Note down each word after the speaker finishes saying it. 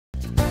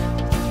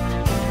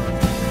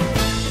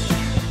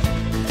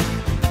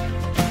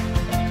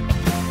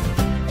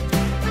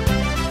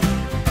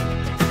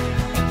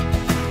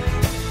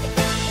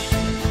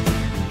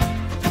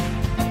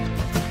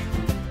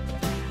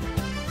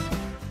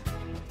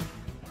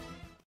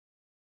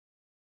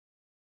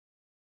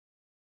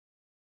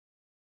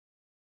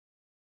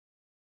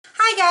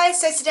Hi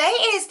guys, so today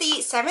is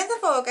the 7th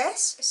of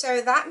August, so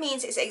that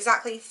means it's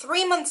exactly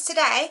 3 months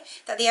today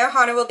that the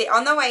Ohana will be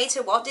on their way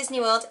to Walt Disney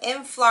World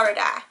in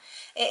Florida.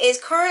 It is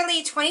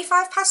currently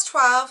 25 past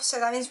 12, so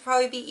that means we'll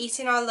probably be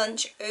eating our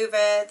lunch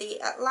over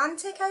the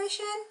Atlantic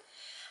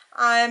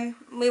Ocean.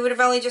 We would have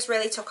only just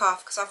really took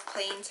off because our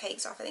plane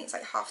takes off, I think it's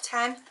like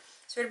 10:30,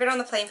 so we'd have been on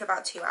the plane for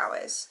about 2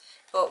 hours.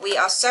 But we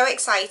are so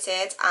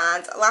excited,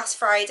 and last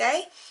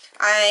Friday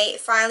I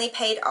finally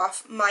paid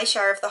off my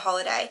share of the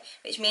holiday,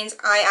 which means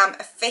I am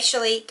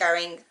officially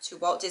going to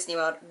Walt Disney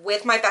World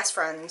with my best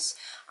friends,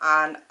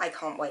 and I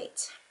can't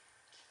wait.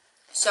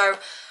 So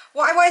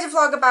what I wanted to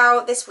vlog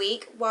about this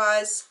week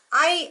was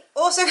I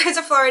also go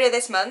to Florida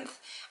this month.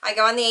 I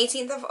go on the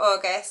 18th of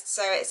August,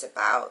 so it's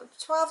about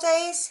 12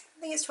 days.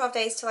 I think it's 12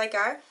 days till I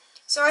go.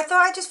 So I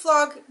thought I'd just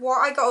vlog what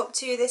I got up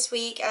to this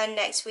week and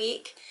next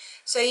week,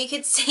 so you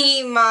could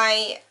see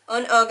my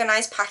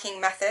unorganized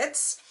packing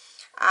methods.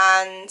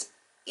 And,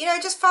 you know,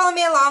 just follow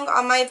me along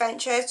on my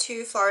adventure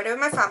to Florida with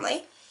my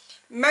family.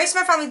 Most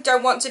of my family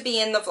don't want to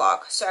be in the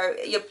vlog, so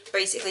you're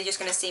basically just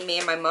going to see me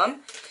and my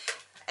mum.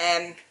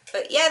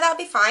 But yeah, that'll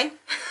be fine,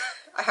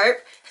 I hope.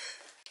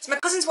 It's my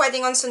cousin's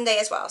wedding on Sunday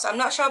as well, so I'm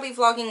not sure I'll be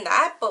vlogging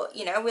that, but,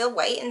 you know, we'll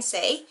wait and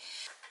see.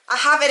 I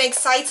have an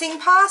exciting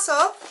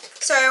parcel.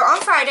 So on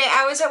Friday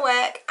I was at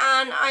work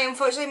and I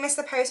unfortunately missed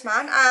the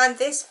postman, and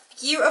this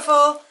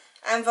beautiful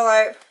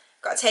envelope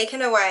got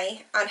taken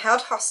away and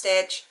held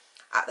hostage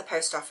at the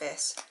post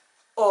office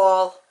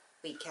all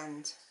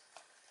weekend.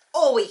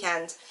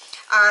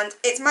 And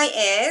it's my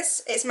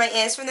ears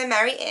from the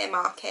Merry Ear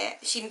Market.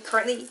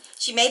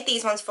 She made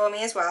these ones for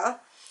me as well,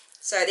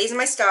 so these are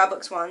my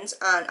Starbucks ones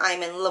and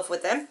I'm in love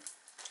with them.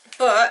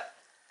 But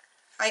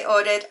I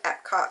ordered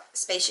Epcot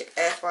Spaceship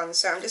Earth ones,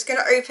 so I'm just going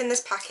to open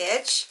this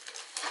package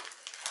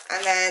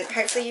and then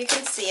hopefully you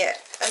can see it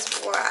as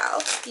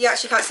well. You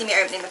actually can't see me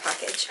opening the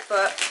package,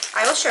 but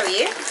I will show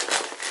you.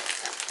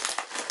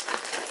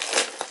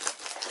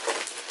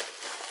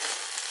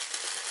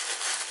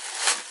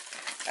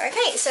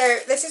 Okay, so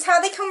this is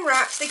how they come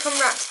wrapped. They come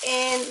wrapped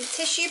in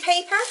tissue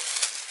paper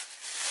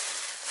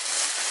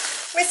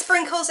with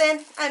sprinkles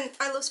in, and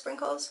I love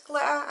sprinkles,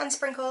 glitter and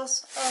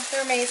sprinkles. Oh,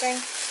 they're amazing.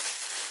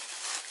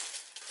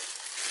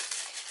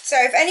 So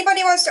if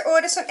anybody wants to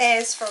order some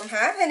ears from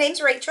her name's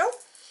Rachel,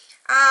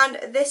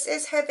 and this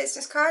is her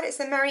business card. It's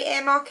the Merry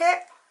Ear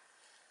Market.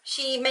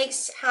 She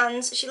makes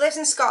hands. She lives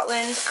in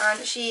Scotland,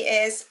 and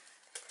she's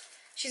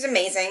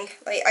amazing.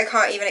 Like, I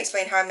can't even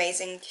explain how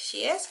amazing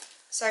she is.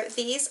 So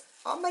these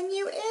are my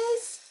new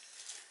ears.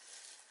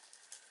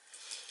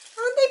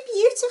 Aren't they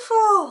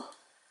beautiful?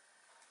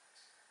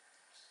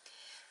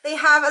 They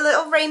have a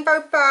little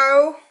rainbow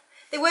bow.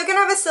 They were going to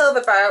have a silver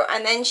bow,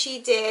 and then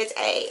she did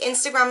a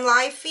Instagram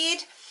live feed,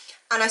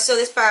 and I saw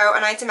this bow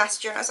and I had to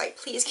message her and I was like,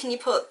 please can you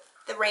put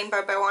the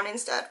rainbow bow on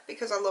instead,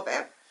 because I love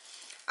it.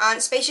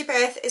 And Spaceship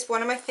Earth is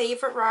one of my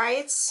favourite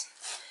rides,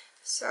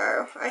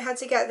 so I had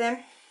to get them.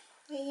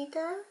 There you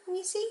go, can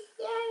you see?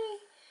 Yay!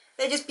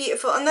 They're just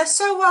beautiful, and they're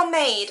so well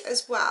made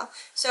as well.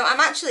 So I'm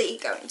actually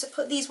going to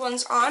put these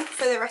ones on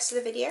for the rest of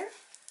the video.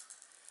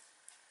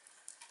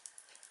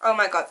 Oh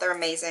my god, they're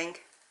amazing.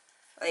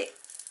 Like,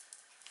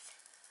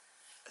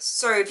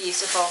 so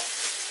beautiful.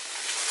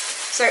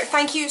 So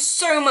thank you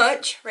so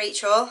much,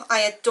 Rachel.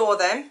 I adore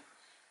them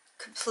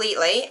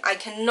completely. I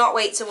cannot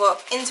wait to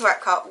walk into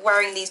Epcot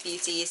wearing these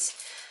beauties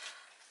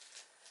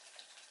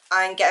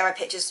and getting my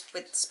pictures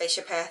with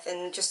Spaceship Earth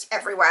and just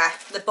everywhere.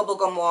 The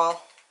bubblegum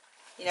wall,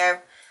 you know.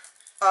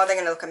 Oh, they're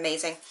going to look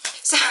amazing.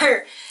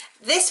 So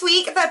this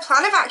week the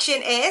plan of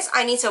action is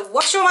I need to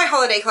wash all my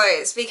holiday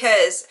clothes,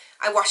 because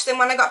I washed them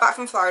when I got back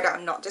from Florida.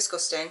 I'm not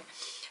disgusting,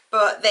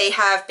 but they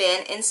have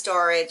been in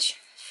storage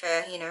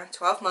for, you know,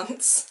 12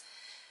 months.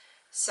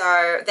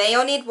 So they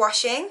all need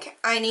washing.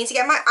 I need to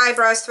get my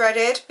eyebrows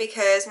threaded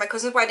because my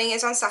cousin's wedding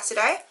is on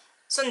Sunday.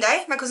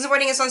 My cousin's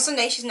wedding is on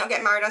Sunday. She's not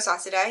getting married on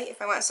Saturday.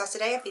 If I went on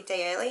Saturday, I'd be a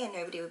day early and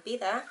nobody would be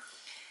there.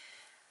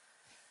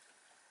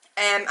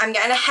 I'm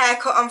getting a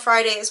haircut on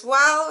Friday as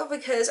well,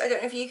 because I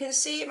don't know if you can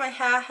see, my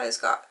hair has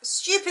got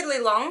stupidly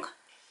long,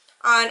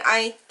 and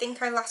I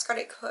think I last got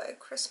it cut at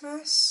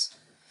Christmas.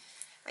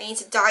 I need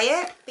to dye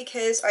it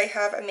because I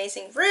have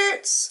amazing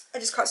roots. I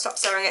just can't stop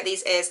staring at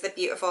these ears, they're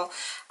beautiful.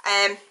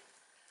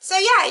 So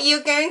yeah,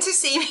 you're going to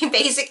see me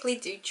basically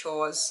do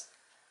chores.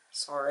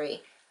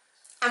 Sorry.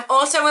 I'm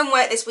also in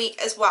work this week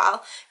as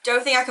well.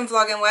 Don't think I can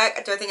vlog in work.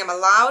 I don't think I'm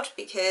allowed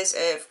because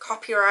of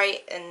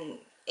copyright and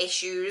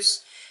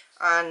issues.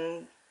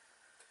 And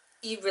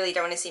you really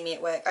don't want to see me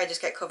at work. I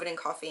just get covered in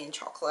coffee and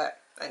chocolate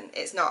and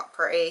it's not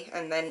pretty.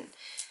 And then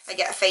I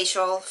get a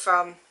facial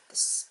from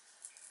this,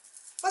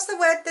 what's the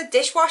word, the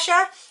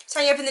dishwasher.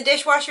 So you open the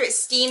dishwasher, it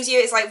steams you.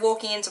 It's like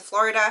walking into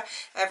Florida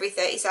every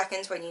 30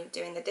 seconds when you're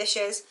doing the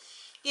dishes.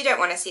 You don't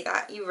want to see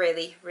that. You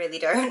really, really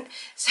don't.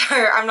 So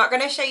I'm not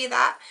going to show you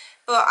that.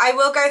 But I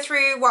will go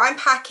through what I'm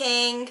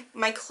packing,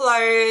 my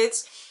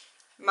clothes,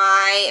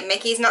 my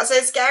Mickey's Not So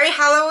Scary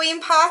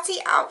Halloween party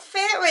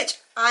outfit, which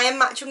I am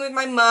matching with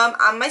my mum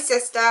and my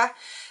sister.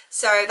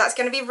 So that's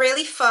going to be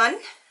really fun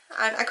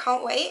and I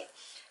can't wait.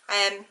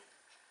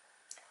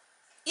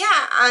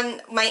 yeah,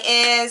 and my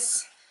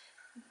ears.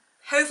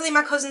 Hopefully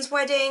my cousin's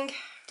wedding.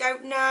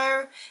 Don't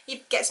know. You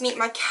get to meet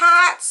my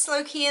cats,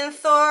 Loki and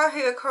Thor,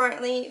 who are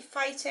currently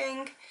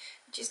fighting,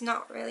 which is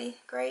not really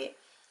great.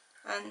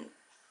 And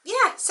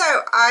yeah,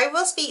 so I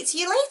will speak to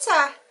you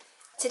later.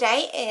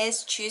 Today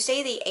is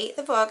Tuesday the 8th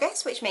of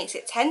August, which makes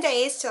it 10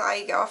 days till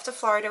I go off to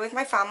Florida with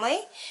my family.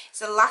 It's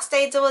the last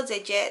day double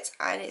digit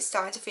and it's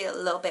starting to feel a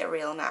little bit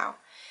real now.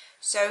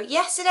 So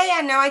yesterday,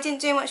 I know I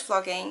didn't do much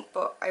vlogging,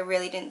 but I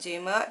really didn't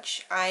do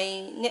much.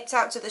 I nipped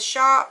out to the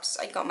shops,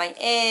 I got my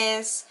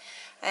ears,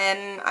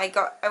 I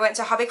went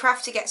to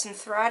Hobbycraft to get some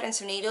thread and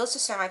some needles to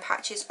sew my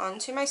patches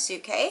onto my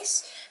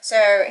suitcase.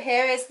 So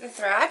here is the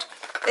thread.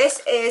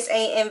 This is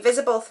an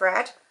invisible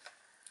thread,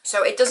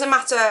 so it doesn't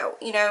matter,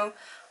 you know,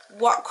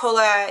 what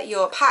colour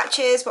your patch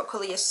is, what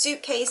colour your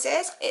suitcase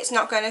is, it's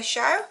not going to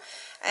show.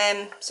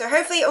 So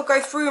hopefully it'll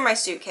go through my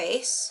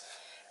suitcase,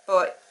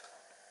 but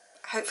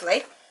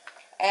hopefully.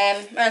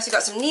 I also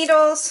got some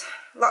needles,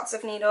 lots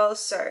of needles,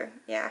 so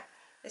yeah.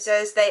 It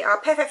says they are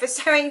perfect for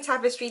sewing,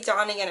 tapestry,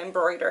 darning and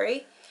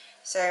embroidery.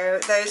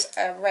 So those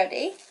are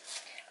ready.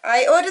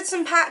 I ordered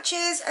some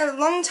patches a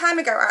long time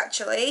ago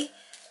actually,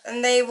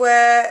 and they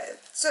were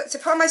to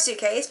put on my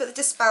suitcase, but they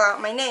just spell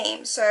out my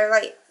name, so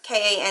like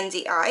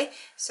Kandi.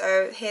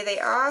 So here they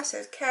are.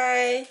 So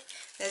K,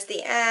 there's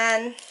the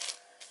N,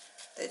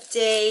 the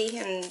D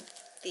and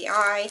the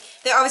I.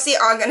 They obviously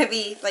are going to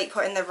be like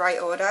put in the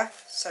right order,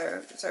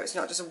 so it's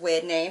not just a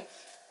weird name.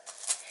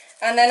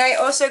 And then I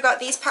also got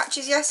these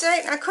patches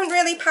yesterday. I couldn't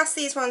really pass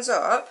these ones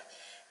up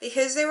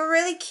because they were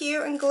really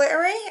cute and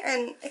glittery,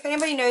 and if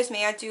anybody knows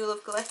me, I do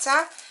love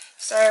glitter.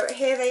 So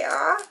here they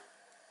are.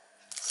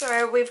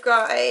 So we've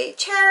got a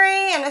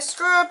cherry and a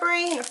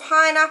strawberry and a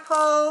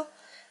pineapple.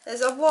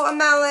 There's a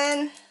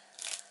watermelon,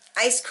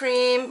 ice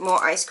cream,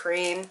 more ice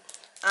cream,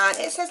 and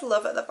it says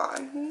love at the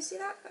bottom. Can you see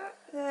that?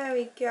 There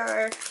we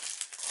go.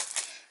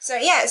 So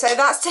yeah, so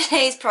that's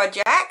today's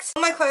project.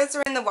 All my clothes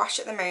are in the wash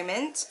at the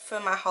moment for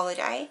my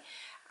holiday.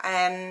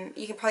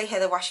 You can probably hear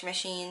the washing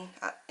machine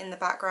in the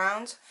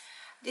background.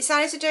 I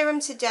decided to do them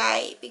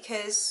today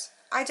because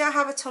I don't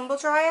have a tumble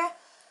dryer,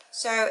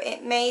 so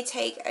it may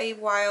take a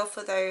while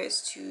for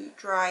those to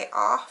dry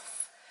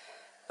off,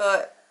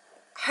 but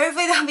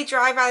hopefully they'll be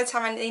dry by the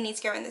time they need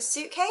to go in the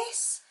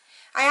suitcase.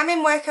 I am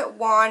in work at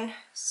 1,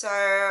 so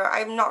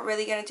I'm not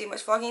really going to do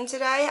much vlogging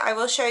today. I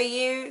will show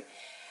you,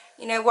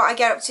 you know, what I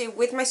get up to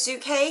with my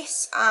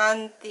suitcase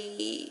and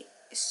the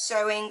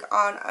sewing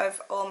on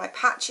of all my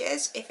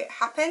patches if it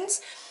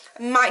happens.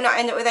 I might not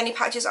end up with any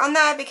patches on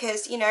there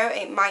because, you know,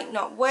 it might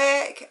not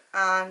work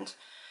and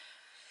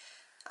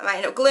I might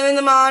end up gluing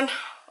them on,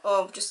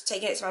 or just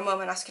taking it to my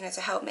mum and asking her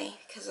to help me,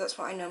 because that's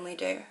what I normally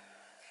do.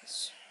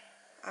 Because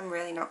I'm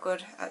really not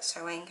good at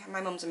sewing. My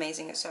mum's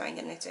amazing at sewing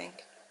and knitting,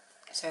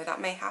 so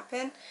that may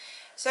happen.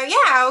 So yeah,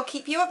 I'll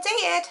keep you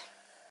updated.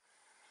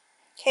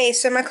 Okay,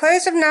 so my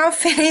clothes have now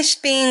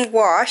finished being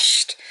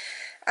washed,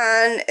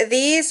 and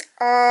these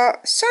are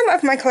some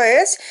of my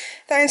clothes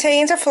that I'm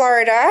taking to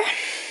Florida.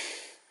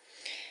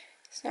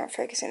 It's not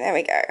focusing, there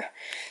we go.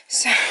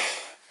 So,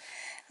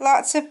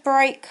 lots of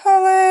bright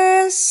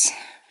colours.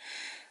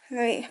 And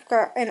then we've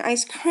got an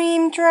ice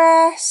cream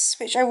dress,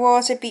 which I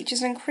wore to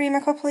Beaches and Cream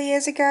a couple of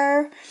years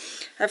ago.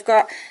 I've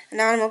got an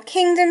Animal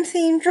Kingdom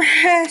themed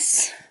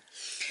dress,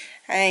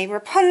 a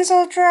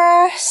Rapunzel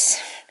dress,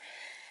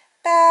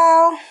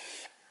 Belle.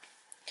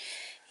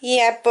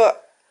 Yeah,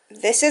 but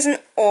this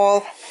isn't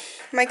all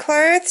my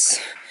clothes.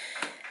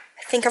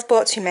 I think I've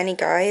bought too many,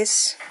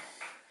 guys.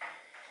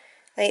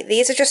 Like,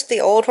 these are just the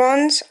old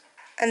ones,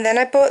 and then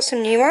I bought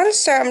some new ones,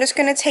 so I'm just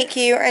going to take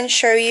you and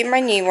show you my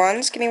new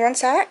ones. Give me one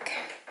sec.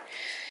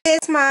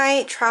 Here's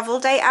my travel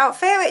day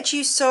outfit, which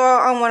you saw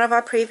on one of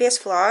our previous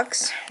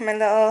vlogs. My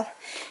little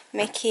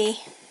Mickey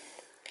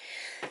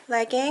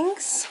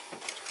leggings.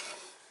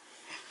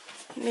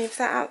 Move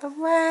that out of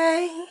the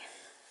way.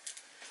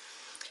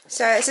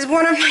 So this is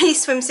one of my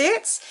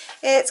swimsuits.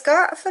 It's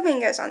got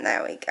flamingos on.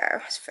 There we go.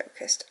 It's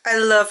focused. I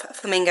love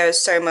flamingos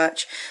so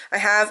much. I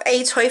have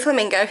a toy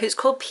flamingo who's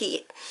called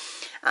Pete,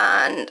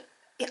 and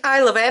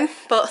I love him,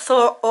 but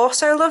Thor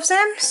also loves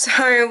him,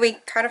 so we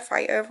kind of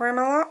fight over him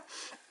a lot.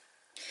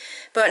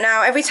 But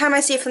now every time I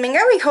see a flamingo,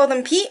 we call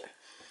them Pete.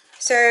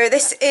 So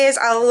this is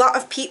a lot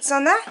of Pete's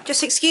on there.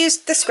 Just excuse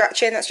the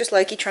scratching, that's just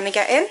Loki trying to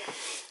get in.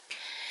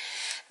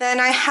 Then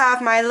I have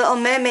my Little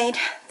Mermaid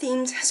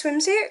themed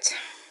swimsuit.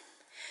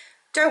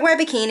 Don't wear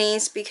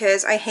bikinis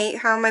because I hate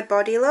how my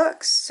body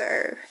looks.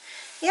 So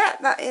yeah,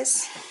 that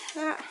is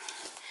that.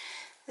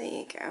 There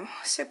you go.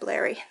 So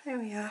blurry. There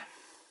we are.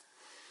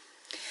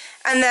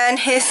 And then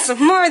here's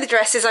some more of the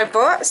dresses I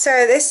bought.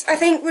 So this I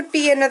think would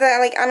be another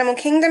like Animal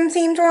Kingdom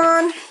themed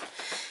one.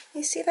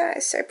 You see that?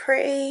 It's so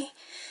pretty.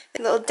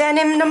 A little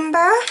denim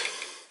number.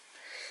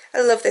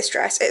 I love this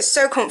dress. It's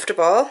so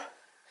comfortable.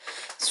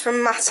 It's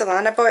from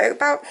Matalan. I bought it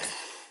about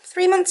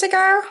 3 months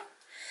ago.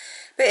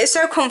 But it's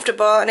so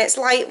comfortable and it's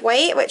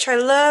lightweight, which I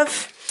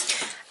love.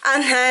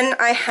 And then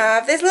I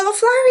have this little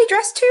flowery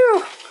dress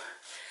too.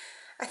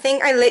 I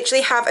think I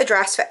literally have a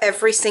dress for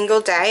every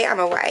single day I'm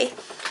away.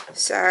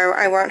 so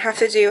I won't have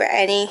to do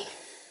any,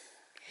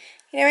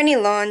 any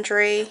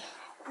laundry.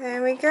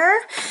 There we go.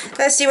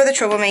 Let's see what the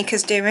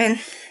troublemaker's doing.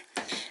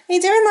 What are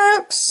you doing,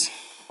 Lux?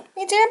 What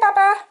are you doing,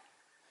 Baba?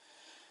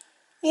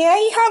 Yeah,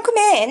 you can't come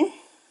in.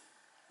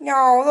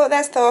 No, look,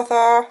 there's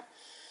Thorthor.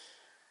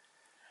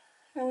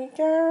 There we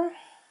go.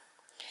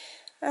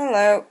 And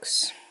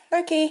Lux.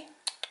 Loki.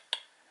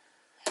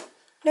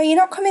 No, you're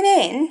not coming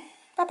in.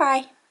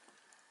 Bye-bye.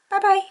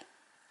 Bye-bye.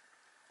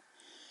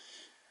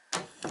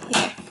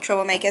 Yeah,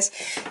 troublemakers.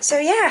 So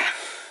yeah,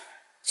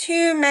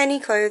 too many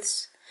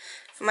clothes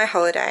for my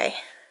holiday.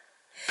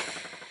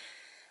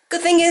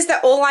 Good thing is they're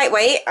all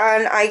lightweight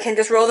and I can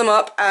just roll them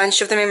up and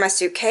shove them in my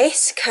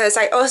suitcase, because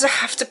I also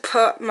have to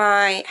put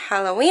my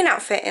Halloween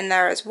outfit in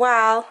there as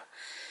well.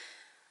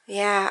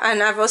 Yeah,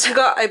 and I've also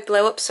got a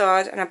blow-up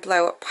sword and a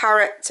blow-up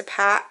parrot to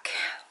pack,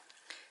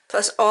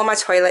 plus all my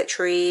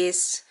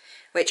toiletries,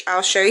 which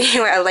I'll show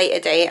you at a later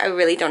date. I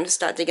really don't want to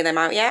start digging them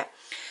out yet.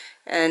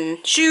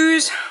 And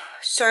shoes,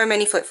 so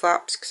many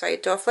flip-flops because I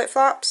adore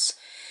flip-flops.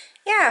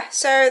 Yeah,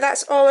 so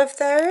that's all of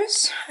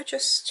those. I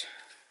just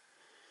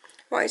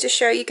wanted to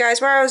show you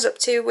guys where I was up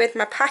to with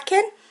my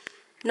packing.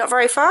 Not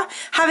very far.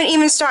 Haven't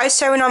even started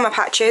sewing on my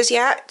patches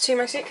yet to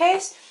my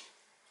suitcase.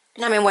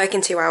 And I've been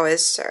working 2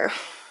 hours, so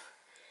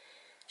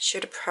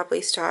should have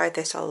probably started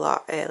this a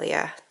lot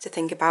earlier to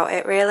think about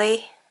it,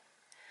 really.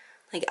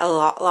 Like a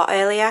lot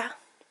earlier.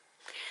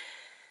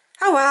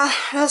 Oh well,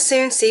 we'll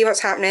soon see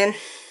what's happening.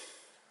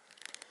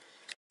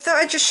 Thought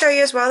I'd just show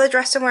you as well the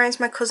dress I'm wearing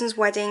to my cousin's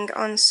wedding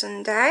on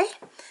Sunday.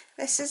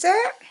 This is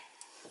it.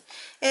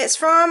 It's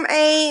from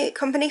a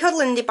company called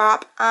Lindy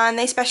Bop, and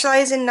they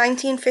specialise in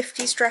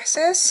 1950s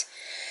dresses.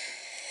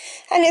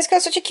 And it's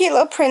got such a cute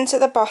little print at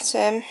the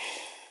bottom.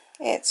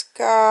 It's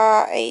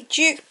got a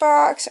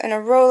jukebox and a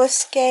roller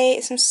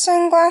skate, some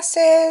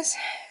sunglasses,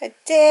 a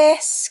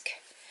disc,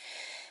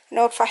 an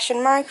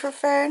old-fashioned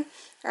microphone,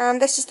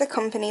 and this is the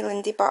company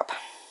Lindy Bop.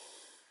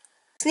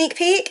 Sneak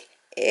peek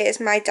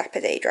is my Dapper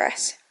Day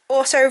dress,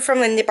 also from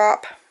Lindy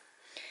Bop,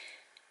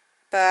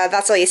 but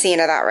that's all you're seeing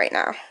of that right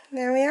now.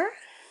 There we are.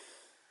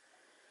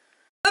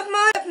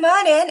 Good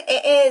morning,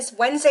 it is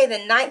Wednesday the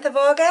 9th of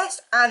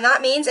August, and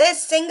that means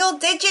it's single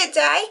digit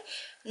day.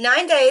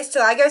 9 days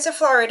till I go to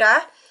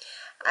Florida.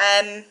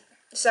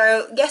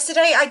 So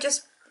yesterday I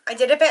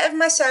did a bit of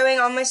my sewing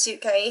on my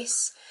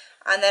suitcase,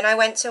 and then I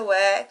went to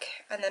work,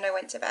 and then I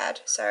went to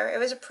bed. So it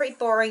was a pretty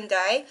boring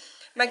day.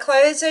 My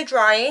clothes are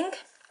drying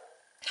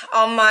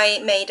on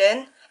my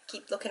Maiden.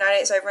 Keep looking at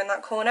it, it's over in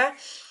that corner.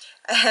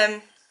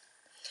 And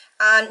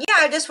yeah,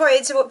 I just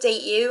wanted to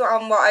update you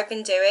on what I've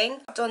been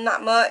doing. I've done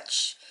that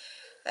much.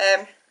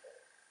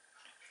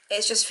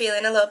 It's just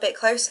feeling a little bit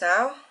close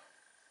now.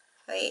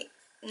 Like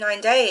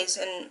 9 days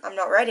and I'm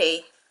not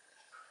ready.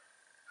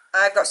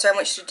 I've got so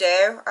much to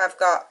do. I've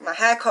got my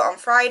hair cut on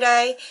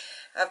Friday.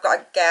 I've got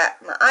to get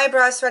my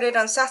eyebrows threaded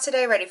on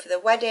Saturday, ready for the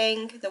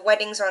wedding. The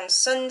wedding's on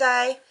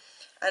Sunday.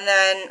 And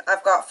then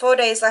I've got 4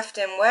 days left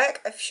in work.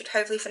 I should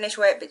hopefully finish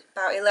work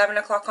about 11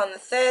 o'clock on the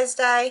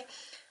Thursday.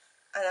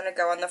 And then I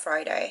go on the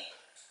Friday.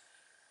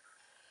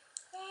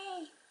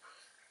 Yay.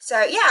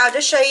 So yeah, I'll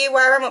just show you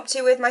where I'm up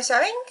to with my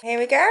sewing. Here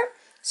we go.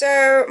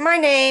 So my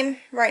name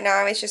right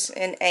now is just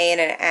an A and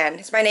an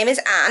N. So my name is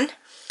Anne.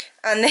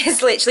 And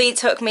this literally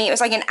took me, it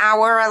was like an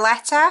hour a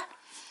letter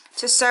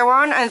to sew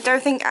on. I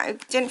don't think, I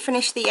didn't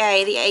finish the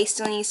A. The A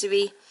still needs to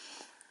be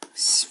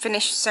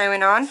finished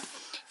sewing on.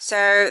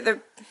 So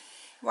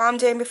what I'm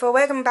doing before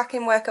work, I'm back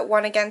in work at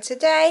 1 again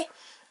today.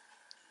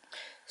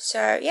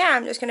 So yeah,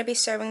 I'm just going to be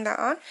sewing that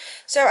on.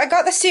 So I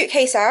got the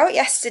suitcase out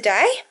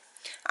yesterday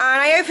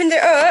and I opened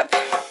it up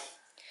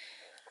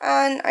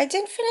and I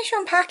didn't finish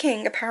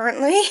unpacking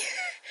apparently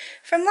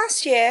from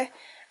last year.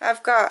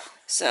 I've got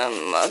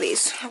some of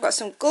these, I've got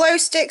some glow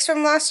sticks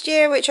from last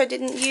year which I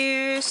didn't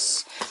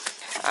use.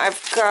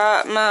 I've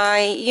got my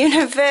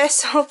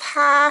Universal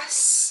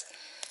Pass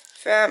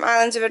from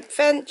Islands of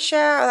Adventure.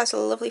 Oh, that's a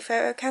lovely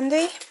photo,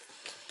 Kandi.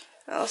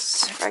 What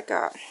else have I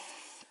got?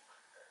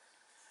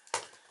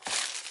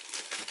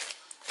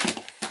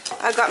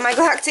 I've got my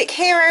Galactic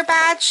Hero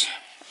badge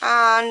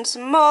and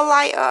some more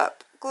light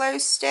up glow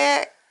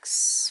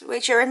sticks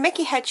which are in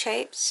Mickey head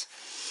shapes.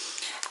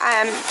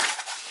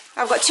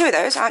 I've got 2 of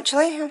those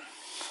actually.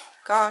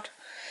 God.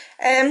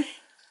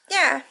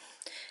 Yeah.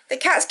 The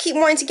cats keep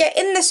wanting to get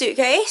in the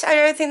suitcase. I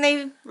don't think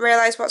they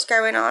realise what's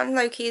going on.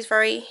 Loki is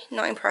very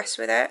not impressed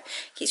with it.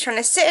 Keeps trying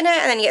to sit in it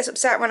and then he gets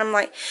upset when I'm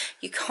like,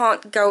 you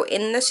can't go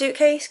in the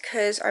suitcase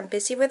because I'm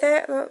busy with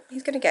it. Well,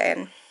 he's going to get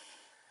in.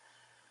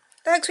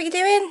 Lux, what are you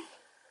doing?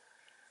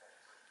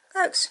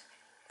 Lux,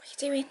 what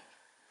are you doing?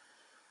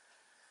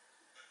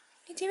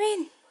 What are you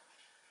doing?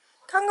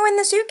 Can't go in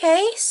the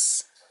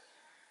suitcase.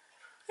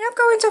 You're not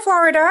going to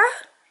Florida.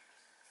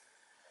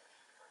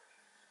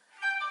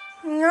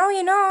 No,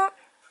 you're not.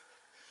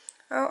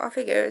 Oh, off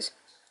he goes.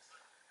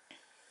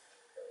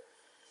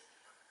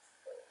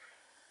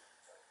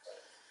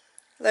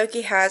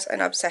 Loki has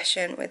an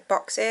obsession with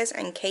boxes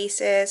and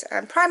cases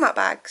and Primark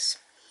bags.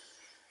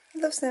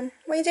 He loves them.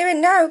 What are you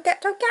doing? No, don't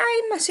get out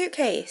of my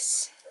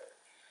suitcase.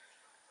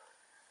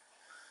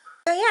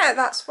 So yeah,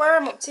 that's where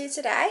I'm up to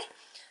today.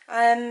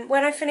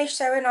 When I finish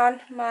sewing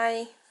on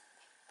my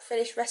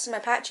finished rest of my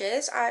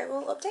patches, I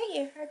will update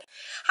you. Okay.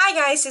 Hi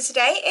guys, so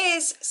today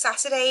is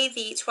Saturday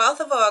the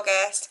 12th of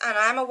August and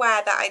I'm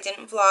aware that I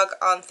didn't vlog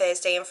on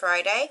Thursday and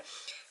Friday.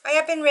 I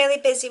have been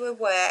really busy with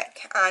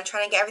work and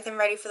trying to get everything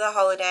ready for the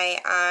holiday,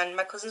 and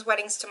my cousin's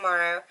wedding's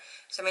tomorrow,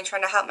 so I've been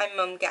trying to help my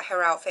mum get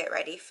her outfit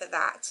ready for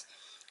that.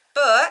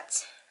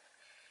 But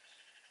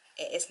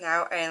it is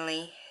now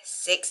only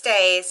 6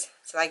 days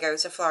till I go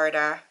to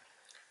Florida,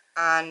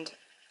 and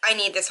I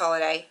need this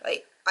holiday.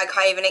 Like, I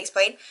can't even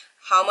explain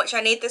how much I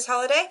need this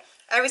holiday.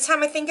 Every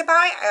time I think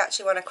about it, I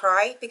actually want to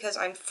cry because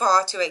I'm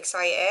far too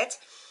excited.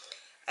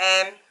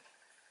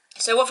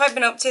 So what have I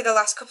been up to the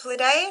last couple of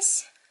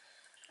days?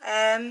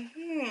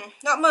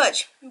 Not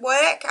much.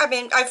 Work.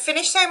 I've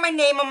finished sewing my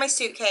name on my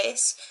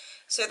suitcase,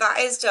 so that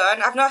is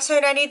done. I've not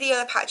sewn any of the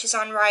other patches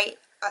on right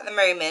at the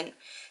moment,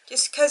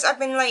 just because I've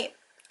been like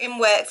in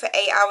work for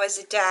 8 hours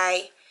a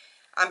day,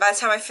 and by the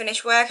time I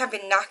finish work I've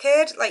been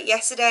knackered. Like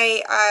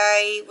yesterday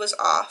I was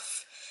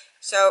off,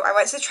 so I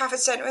went to the Trafford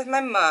Centre with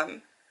my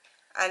mum,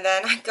 and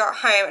then I got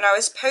home and I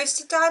was supposed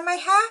to dye my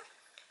hair,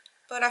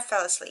 but I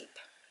fell asleep.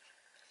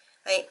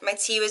 Like, my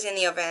tea was in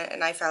the oven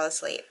and I fell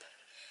asleep.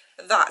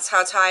 That's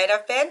how tired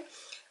I've been.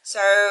 So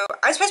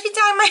I'm supposed to be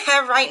dyeing my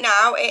hair right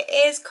now. It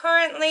is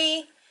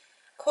currently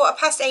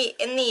 8:15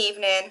 in the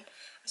evening.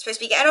 I'm supposed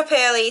to be getting up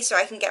early so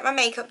I can get my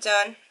makeup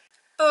done.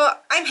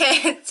 But I'm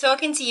here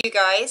talking to you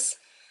guys.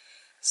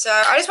 So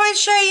I just wanted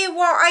to show you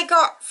what I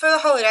got for the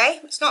holiday.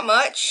 It's not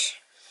much,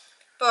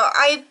 but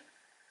I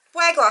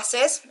wear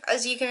glasses,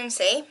 as you can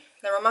see.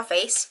 They're on my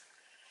face.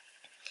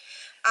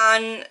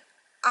 And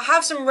I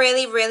have some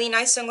really, really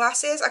nice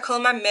sunglasses. I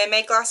call them my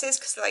mermaid glasses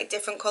because they're like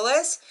different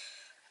colours.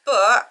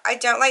 But I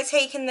don't like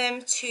taking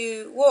them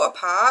to water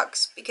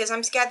parks because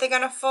I'm scared they're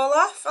going to fall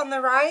off on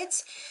the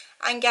rides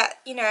and get,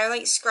 you know,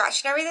 like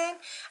scratched and everything.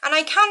 And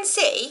I can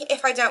see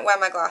if I don't wear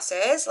my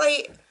glasses.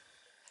 Like,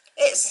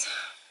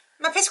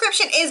 my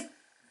prescription is,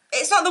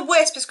 it's not the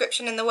worst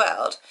prescription in the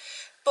world.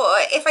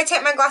 But if I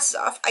take my glasses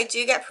off, I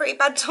do get pretty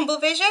bad double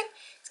vision.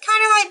 It's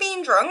kind of like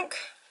being drunk.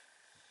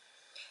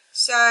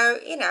 So,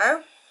 you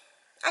know,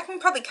 I can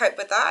probably cope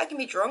with that. I can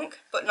be drunk,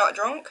 but not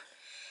drunk.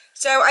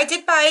 So I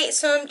did buy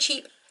some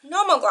cheap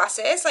normal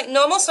glasses, like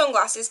normal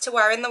sunglasses to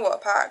wear in the water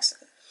parks.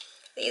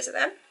 These are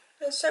them.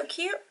 They're so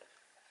cute.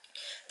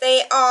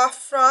 They are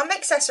from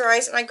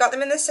Accessorize and I got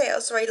them in the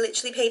sale, so I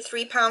literally paid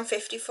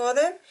 £3.50 for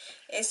them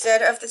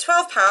instead of the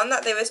 £12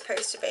 that they were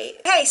supposed to be.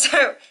 Okay,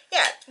 so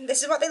yeah,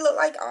 this is what they look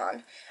like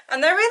on.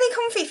 And they're really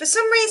comfy. For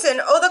some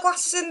reason, all the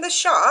glasses in the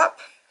shop,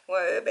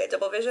 whoa, a bit of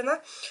double vision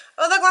there.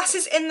 All the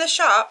glasses in the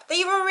shop,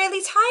 they were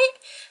really tight.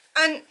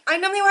 And I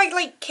normally wear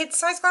like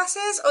kid-size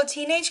glasses or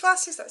teenage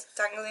glasses. That's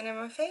dangling in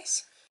my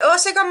face. I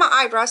also got my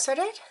eyebrows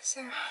threaded,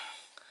 so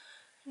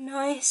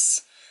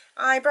nice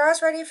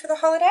eyebrows ready for the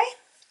holiday.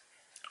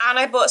 And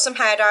I bought some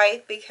hair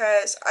dye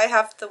because I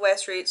have the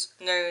worst roots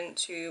known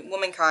to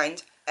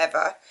womankind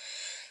ever.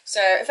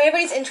 So if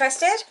anybody's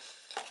interested,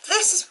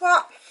 this is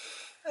what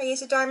I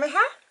use to dye my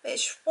hair.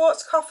 It's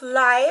Schwarzkopf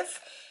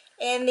Live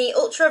in the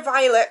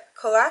ultraviolet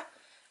colour,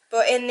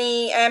 but in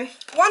the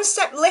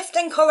one-step lift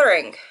and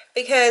colouring,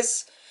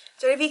 because,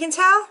 I don't know if you can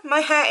tell,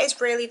 my hair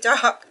is really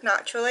dark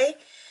naturally.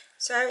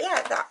 So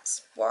yeah,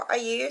 that's what I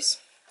use.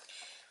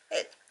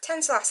 It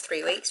tends to last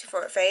 3 weeks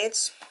before it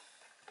fades.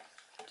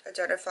 I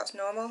don't know if that's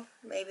normal.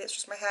 Maybe it's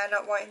just my hair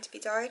not wanting to be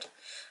dyed.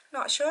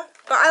 Not sure.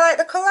 But I like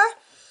the colour.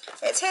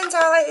 It turns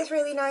out like it's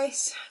really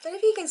nice. I don't know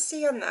if you can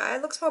see on there.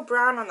 It looks more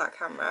brown on that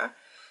camera.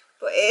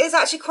 But it is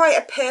actually quite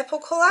a purple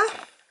colour.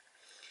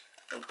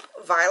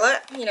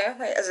 Violet, you know,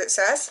 like as it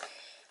says.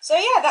 So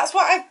yeah, that's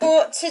what I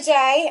bought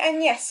today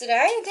and yesterday.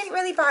 I didn't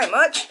really buy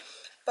much,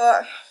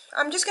 but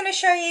I'm just going to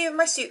show you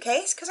my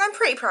suitcase because I'm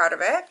pretty proud of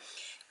it.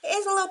 It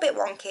is a little bit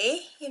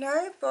wonky, you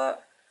know,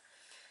 but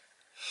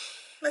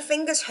my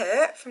fingers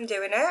hurt from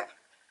doing it.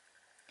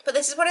 But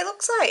this is what it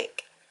looks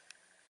like.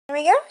 There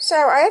we go. So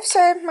I have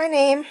sewn my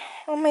name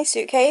on my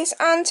suitcase,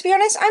 and to be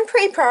honest, I'm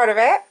pretty proud of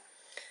it.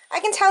 I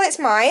can tell it's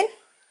mine.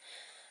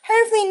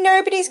 Hopefully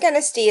nobody's going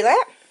to steal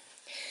it.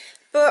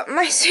 But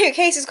my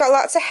suitcase has got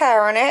lots of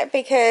hair on it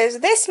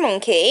because this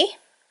monkey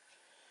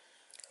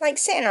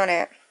likes sitting on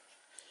it.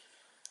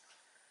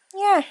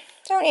 Yeah,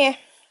 don't you?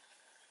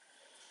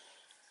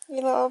 You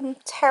little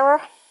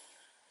terror.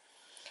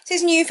 It's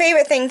his new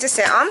favourite thing to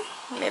sit on.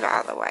 Move it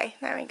out of the way.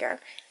 There we go.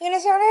 You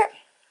gonna sit on it?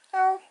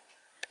 No.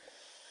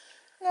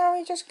 No,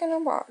 we're just gonna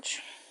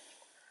watch.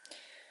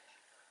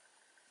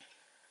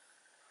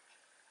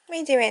 What are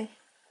you doing?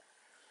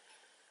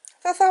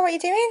 Thotho, what are you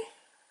doing?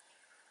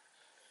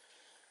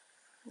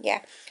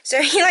 Yeah,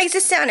 so he likes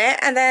to sit on it,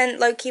 and then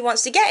Loki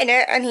wants to get in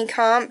it, and he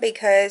can't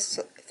because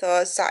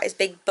Thor sat his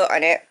big butt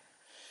on it.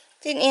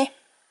 Didn't you?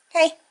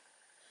 Hey,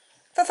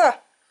 Thor.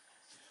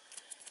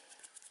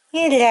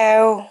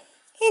 Hello.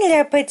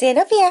 Hello, Puddin,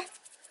 up here.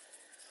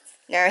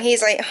 No,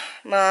 he's like,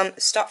 Mom,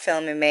 stop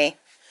filming me.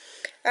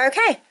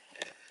 Okay.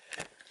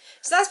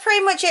 So that's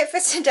pretty much it for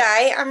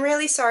today. I'm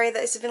really sorry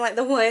that this has been like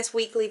the worst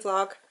weekly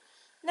vlog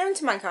known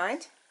to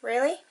mankind.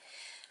 really.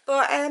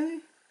 But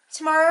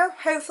tomorrow,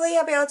 hopefully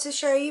I'll be able to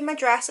show you my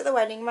dress at the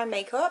wedding, my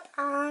makeup,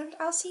 and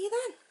I'll see you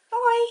then.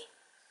 Bye!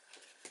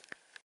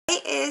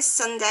 It is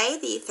Sunday,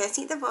 the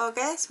 13th of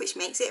August, which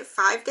makes it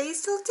 5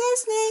 days till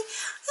Disney.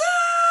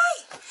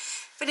 Yay!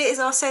 But it is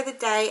also the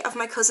day of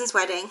my cousin's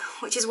wedding,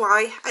 which is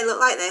why I look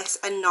like this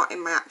and not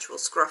in my actual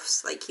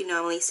scruffs like you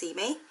normally see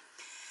me.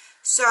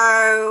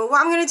 So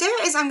what I'm going to do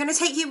is I'm going to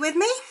take you with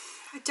me.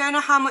 I don't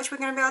know how much we're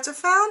going to be able to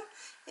film.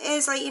 It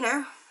is like, you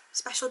know,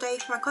 special day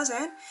for my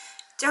cousin.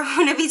 Don't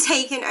want to be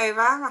taken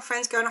over. My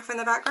friend's going off in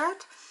the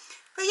background.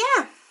 But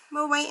yeah,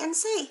 we'll wait and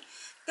see.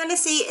 I'm going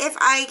to see if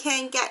I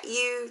can get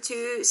you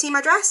to see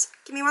my dress.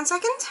 Give me 1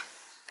 second.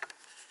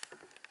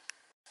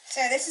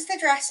 So this is the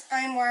dress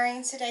I'm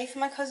wearing today for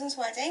my cousin's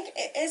wedding.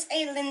 It is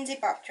a Lindy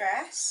Bob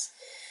dress.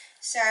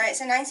 So it's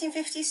a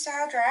 1950s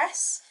style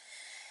dress.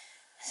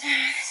 So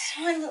this is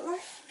what I look like.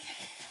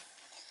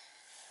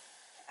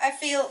 I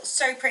feel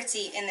so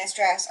pretty in this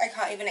dress. I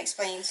can't even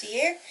explain to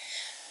you.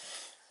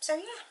 So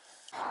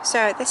yeah.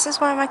 So this is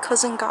where my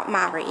cousin got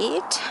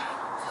married.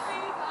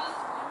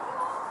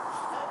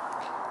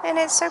 And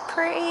it's so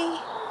pretty.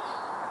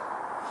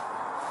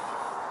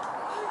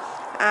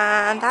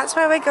 And that's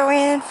where we're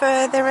going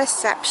for the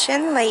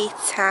reception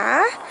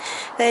later.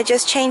 They're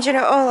just changing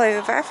it all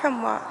over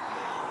from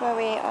where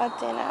we ate our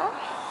dinner.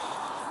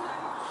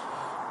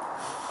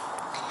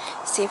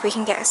 See if we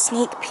can get a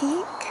sneak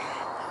peek.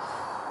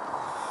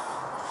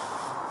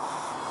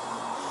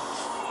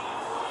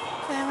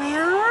 There we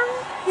are,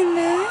 in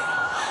there.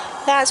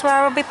 That's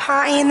where we'll be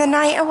partying the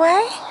night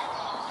away.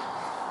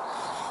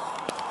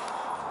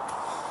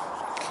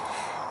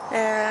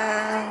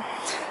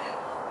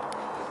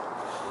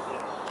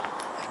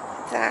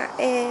 That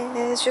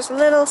is just a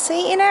little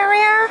seating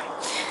area,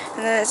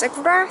 and there's a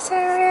grass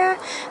area.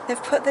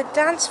 They've put the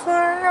dance floor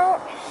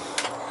out,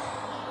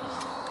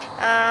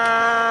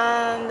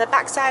 and the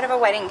backside of a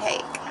wedding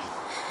cake,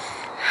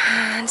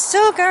 and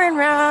still going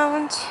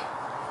round.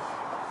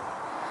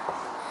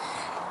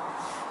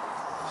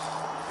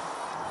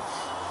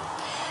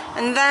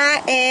 And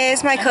that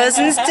is my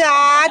cousin's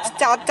dad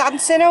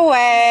dancing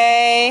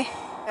away.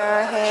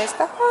 Here's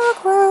the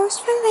hog roast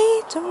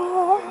filet.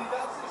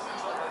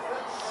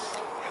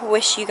 I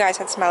wish you guys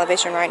had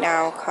smell-o-vision right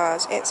now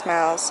because it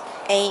smells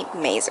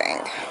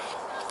amazing.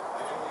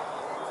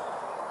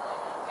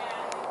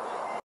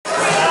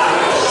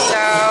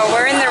 So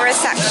we're in the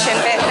reception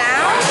bit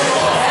now.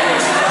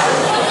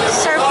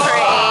 So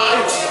pretty.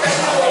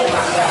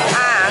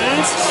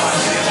 And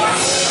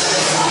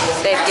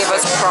they've given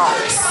us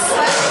props.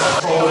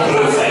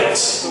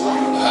 Perfect.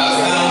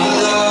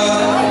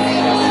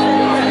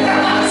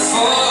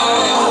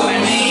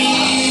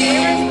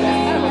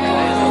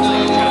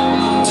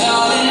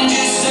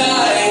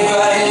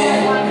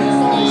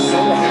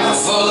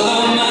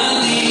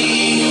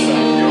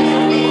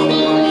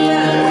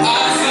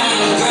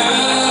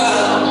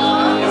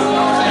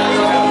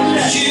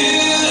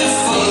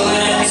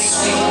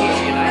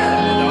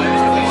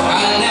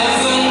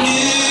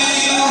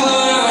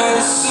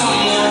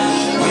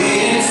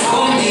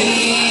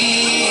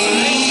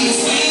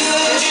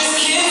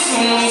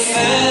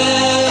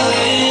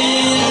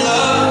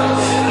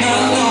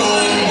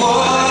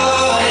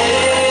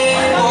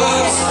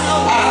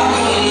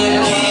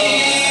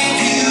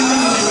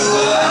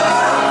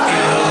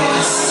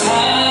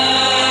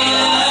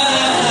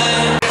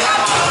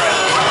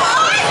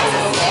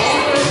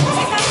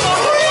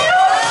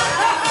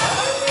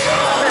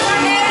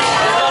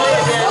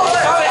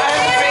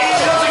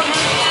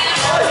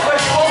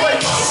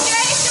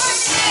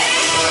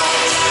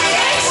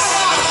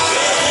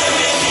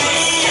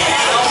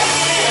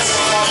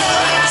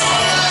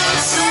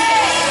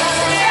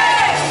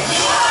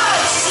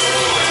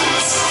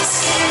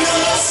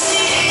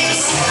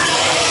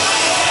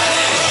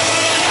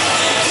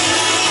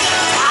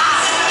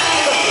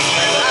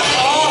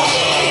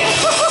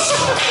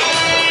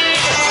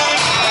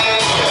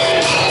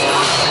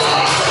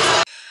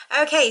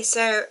 Okay,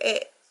 so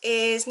it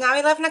is now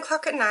 11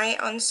 o'clock at night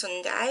on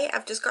Sunday.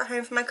 I've just got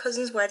home from my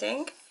cousin's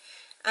wedding,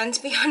 and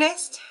to be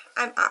honest,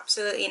 I'm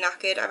absolutely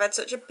knackered. I've had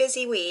such a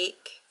busy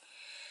week.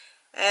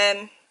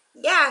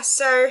 Yeah,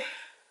 so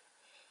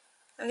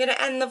I'm going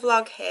to end the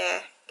vlog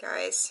here,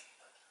 guys,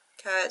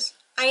 because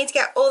I need to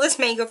get all this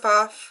makeup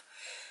off.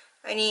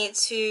 I need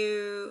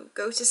to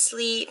go to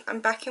sleep. I'm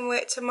back in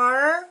work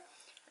tomorrow,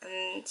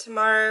 and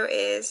tomorrow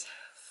is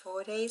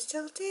 4 days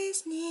till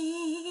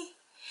Disney.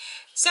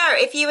 So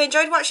if you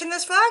enjoyed watching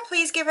this vlog,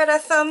 please give it a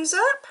thumbs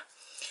up.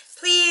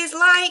 Please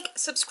like,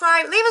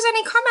 subscribe, leave us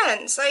any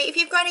comments. Like if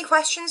you've got any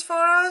questions for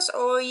us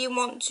or you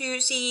want to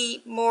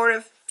see more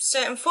of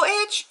certain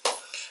footage,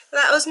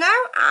 let us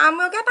know and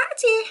we'll get back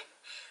to you.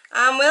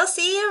 And we'll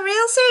see you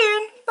real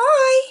soon.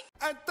 Bye.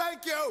 And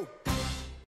thank you.